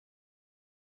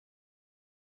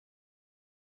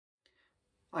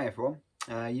Hi everyone,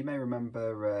 you may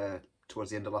remember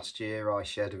towards the end of last year I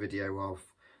shared a video of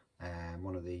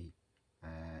one of the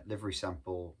livery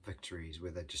sample Victories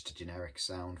with just a generic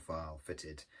sound file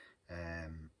fitted,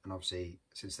 and obviously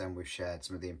since then we've shared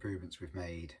some of the improvements we've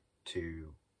made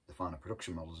to the final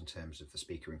production models in terms of the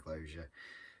speaker enclosure.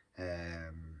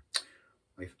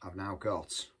 I've now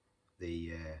got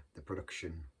the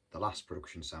last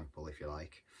production sample, if you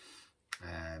like,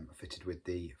 fitted with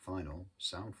the final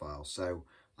sound file. So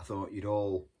I thought you'd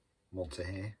all want to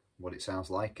hear what it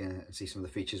sounds like and see some of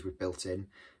the features we've built in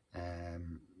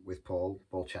with Paul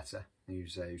Chetter,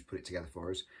 who's put it together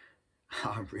for us.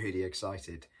 I'm really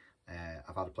excited.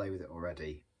 I've had a play with it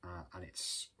already, and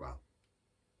it's, well,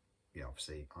 yeah,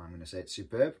 obviously I'm going to say it's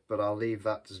superb, but I'll leave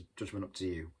that judgment up to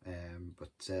you. But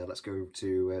let's go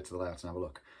to the layout and have a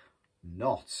look.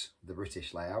 Not the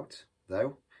British layout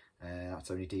though. That's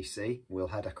only DC. We'll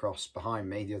head across behind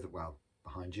me,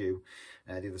 behind you,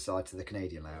 the other side to the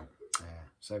Canadian layout.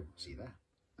 So see you there.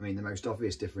 I mean, the most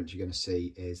obvious difference you're going to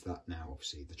see is that now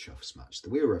obviously the chuffs match the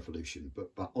wheel revolution,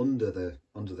 but under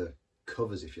the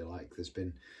covers, if you like, there's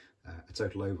been a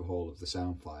total overhaul of the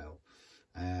sound file.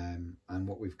 And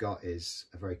what we've got is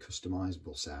a very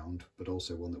customizable sound, but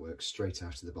also one that works straight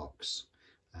out of the box.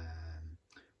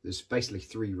 There's basically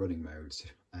 3 running modes.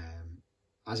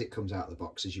 As it comes out of the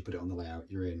box, as you put it on the layout,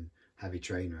 you're in heavy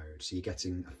train mode, so you're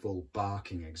getting a full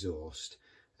barking exhaust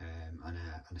and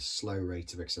a slow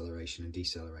rate of acceleration and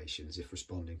deceleration as if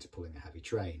responding to pulling a heavy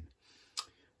train.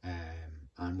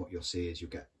 And what you'll see is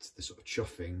you'll get the sort of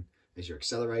chuffing as you're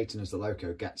accelerating. As the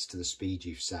loco gets to the speed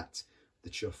you've set, the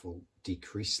chuff will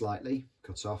decrease slightly,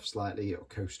 cut off slightly, it'll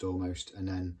coast almost, and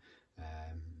then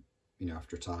you know,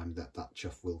 after a time that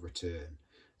chuff will return.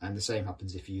 And the same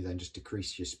happens if you then just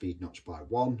decrease your speed notch by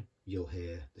 1, you'll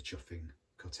hear the chuffing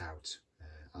cut out,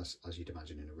 as you'd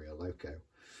imagine in a real loco.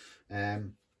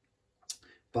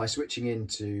 By switching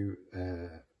into,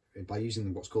 by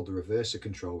using what's called the reverser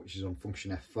control, which is on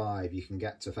function F5, you can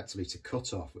get effectively to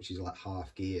cut off, which is like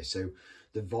half gear. So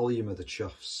the volume of the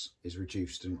chuffs is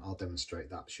reduced, and I'll demonstrate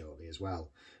that shortly as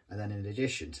well. And then in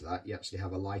addition to that, you actually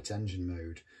have a light engine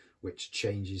mode, which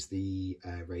changes the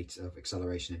rate of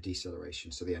acceleration and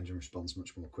deceleration, so the engine responds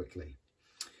much more quickly.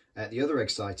 The other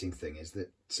exciting thing is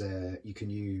that you can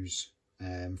use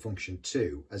function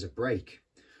 2 as a brake,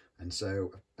 and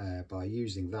so by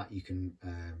using that you can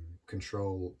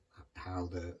control how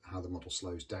the model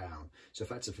slows down. So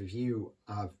effectively, if you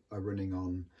are running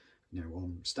on, you know,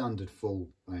 on standard full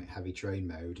heavy train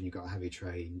mode, and you've got a heavy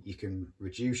train, you can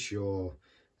reduce your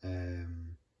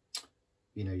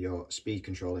you know, your speed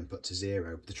control input to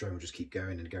 0, but the train will just keep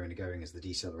going and going and going as the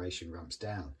deceleration ramps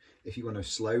down. If you want to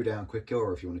slow down quicker,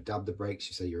 or if you want to dab the brakes,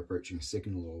 you say you're approaching a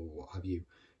signal or what have you,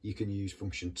 you can use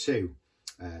function 2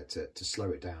 to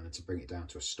slow it down and to bring it down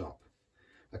to a stop.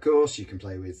 Of course, you can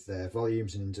play with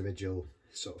volumes and individual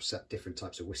sort of set different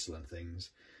types of whistle and things,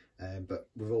 but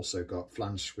we've also got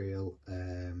flange wheel,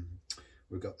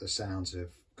 we've got the sounds of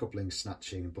coupling,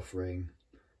 snatching and buffering,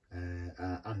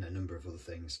 and a number of other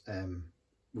things.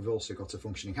 We've also got a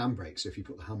functioning handbrake, so if you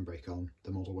put the handbrake on,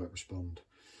 the model won't respond.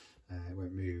 It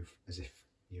won't move as if,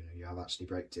 you know, you have actually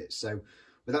braked it. So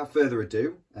without further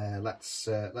ado, let's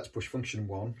push function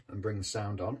 1 and bring the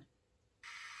sound on.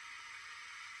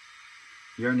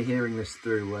 You're only hearing this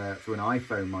through an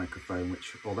iPhone microphone,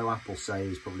 which, although Apple say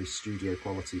is probably studio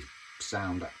quality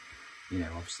sound, you know,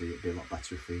 obviously it'd be a lot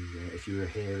better if you were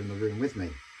here in the room with me.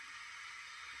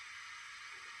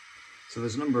 So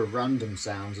there's a number of random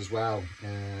sounds as well,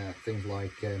 things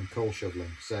like coal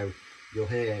shoveling. So you'll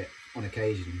hear on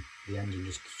occasion the engine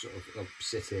just sort of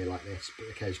sit here like this, but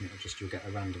occasionally you'll get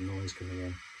a random noise coming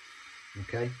in.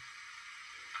 Okay.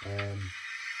 There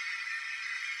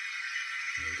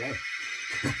we go.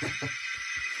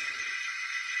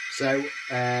 So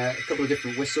a couple of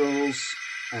different whistles.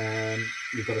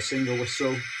 You've got a single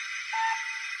whistle,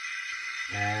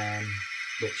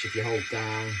 which if you hold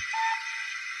down,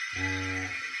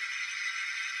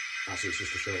 actually it's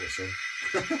just a short whistle.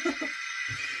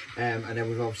 And then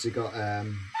we've obviously got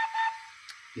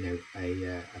you know,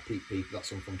 a peep peep,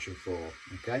 that's on function 4.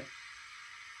 Okay.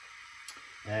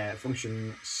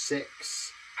 Function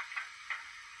 6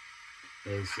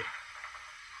 is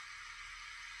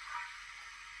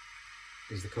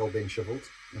the coal being shovelled.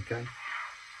 Okay.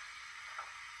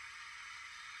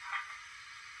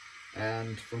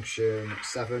 And function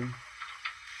 7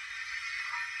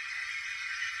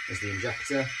 is the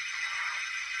injector.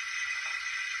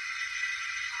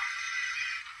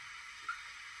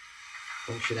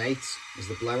 Function 8 is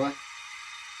the blower.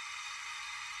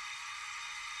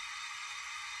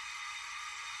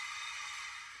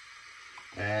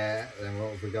 Then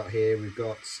what have we got here? We've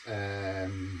got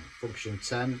function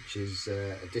 10, which is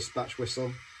a dispatch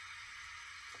whistle.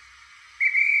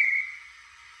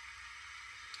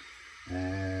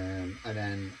 And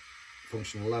then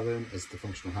function 11 is the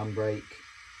functional handbrake.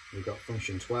 We've got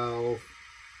function 12,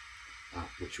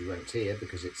 which we won't hear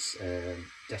because it's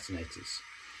detonators.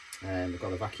 We've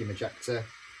got a vacuum ejector,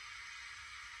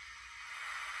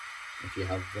 if you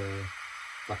have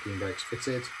vacuum brakes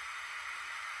fitted.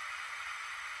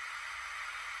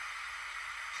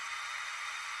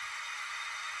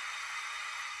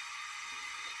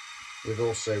 We've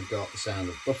also got the sound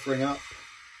of buffering up.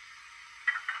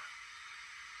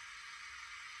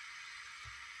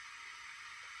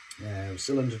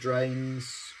 Cylinder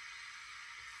drains.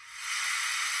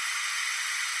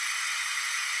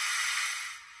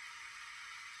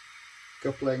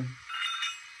 Coupling.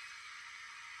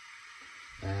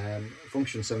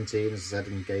 Function 17, as I said,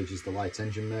 engages the light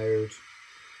engine mode.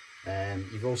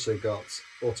 You've also got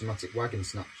automatic wagon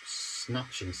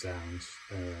snatching sounds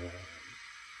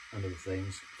and other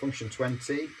things. Function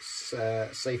 20,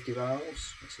 safety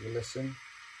valves. Let's have a listen.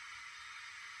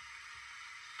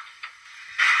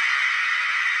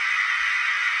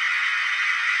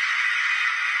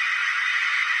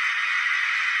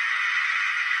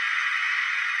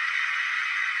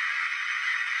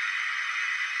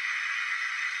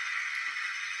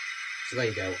 So there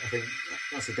you go. I think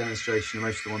that's a demonstration of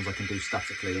most of the ones I can do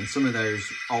statically, and some of those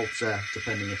alter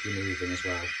depending if you're moving as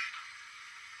well.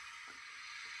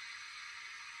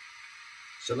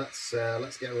 So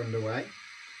let's get her underway.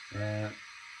 I'm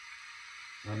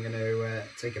going to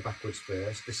take it backwards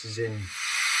first. This is in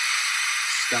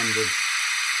standard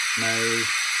mode.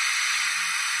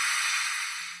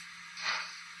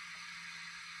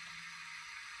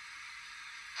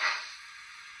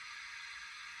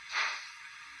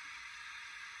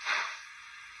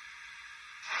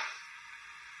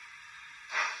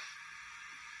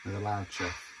 With a loud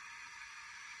chuff.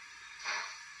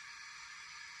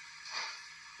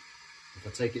 If I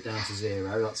take it down to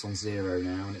 0, that's on 0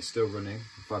 now and it's still running.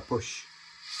 If I push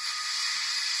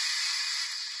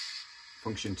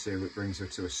function 2, it brings her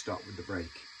to a stop with the brake.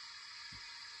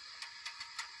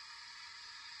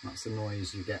 That's the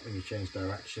noise you get when you change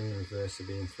direction, the reverser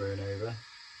being thrown over.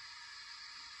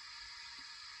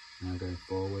 Now going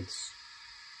forwards.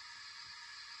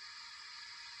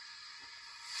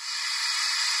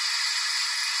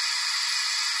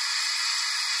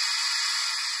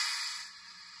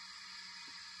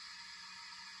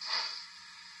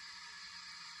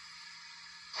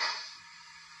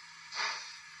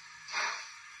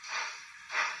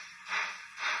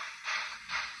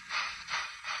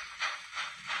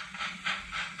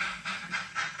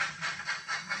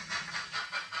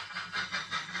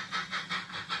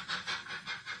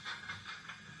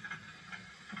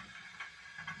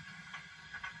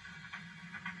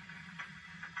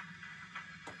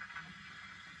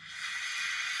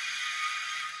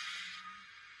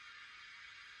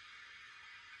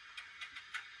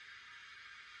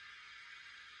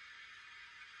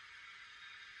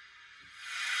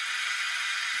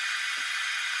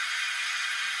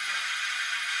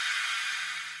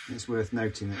 It's worth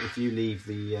noting that if you leave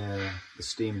the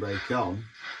steam brake on,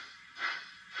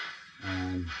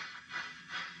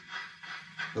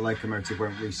 the locomotive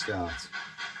won't restart.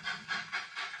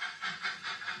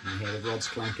 You hear the rods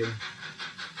clanking.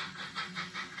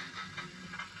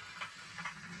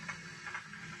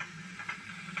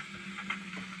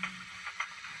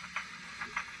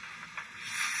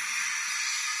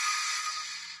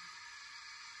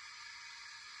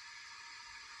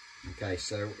 Okay,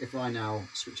 so if I now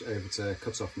switch over to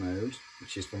cut-off mode,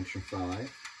 which is function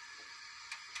 5,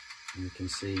 and you can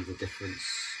see the difference.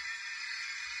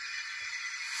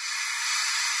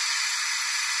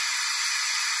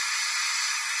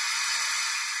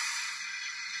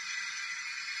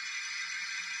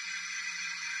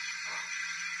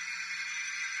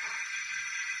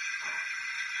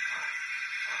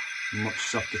 Much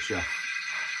softer chuff.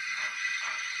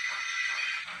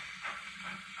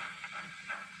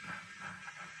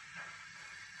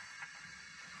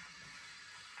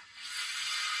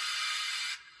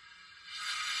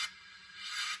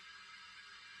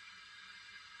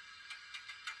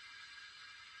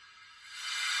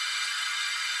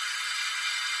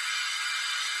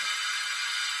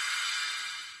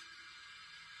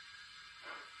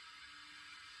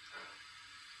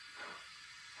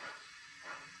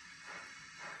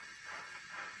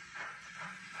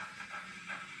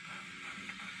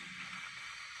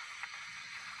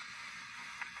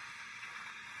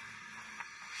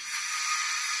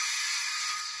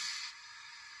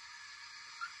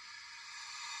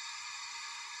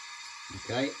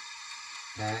 Okay,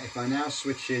 if I now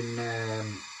switch in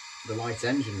the light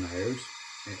engine mode,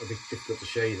 it'll be difficult to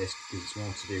show you this because it's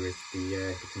more to do with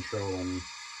the control on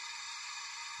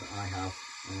that I have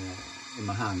in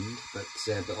my hand, but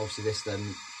obviously this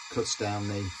then cuts down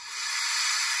the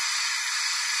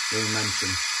momentum.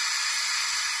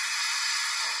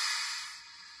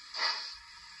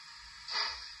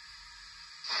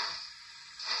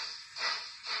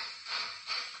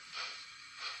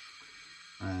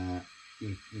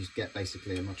 You get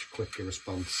basically a much quicker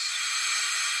response,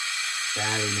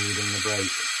 barely needing the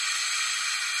brake.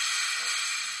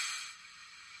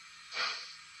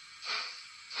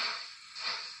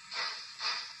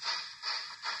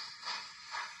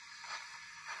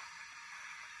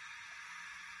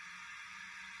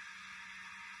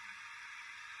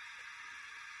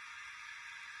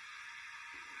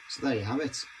 So there you have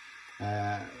it.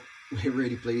 We're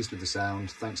really pleased with the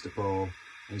sound, thanks to Paul.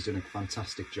 He's done a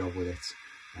fantastic job with it,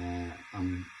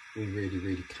 and we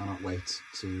really cannot wait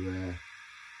to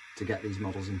get these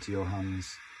models into your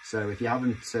hands. So if you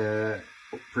haven't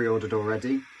pre-ordered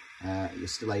already, you're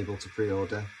still able to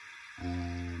pre-order.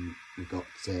 We've got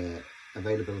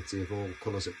availability of all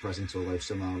colours at present, although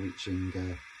some are reaching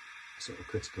a sort of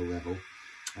critical level.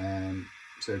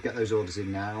 So get those orders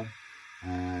in now.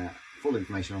 Full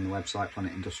information on the website,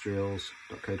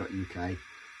 planetindustrials.co.uk,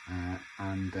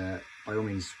 and by all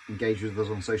means engage with us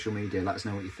on social media. Let us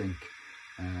know what you think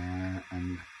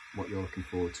and what you're looking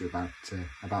forward to about the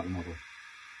model.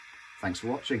 Thanks for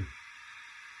watching.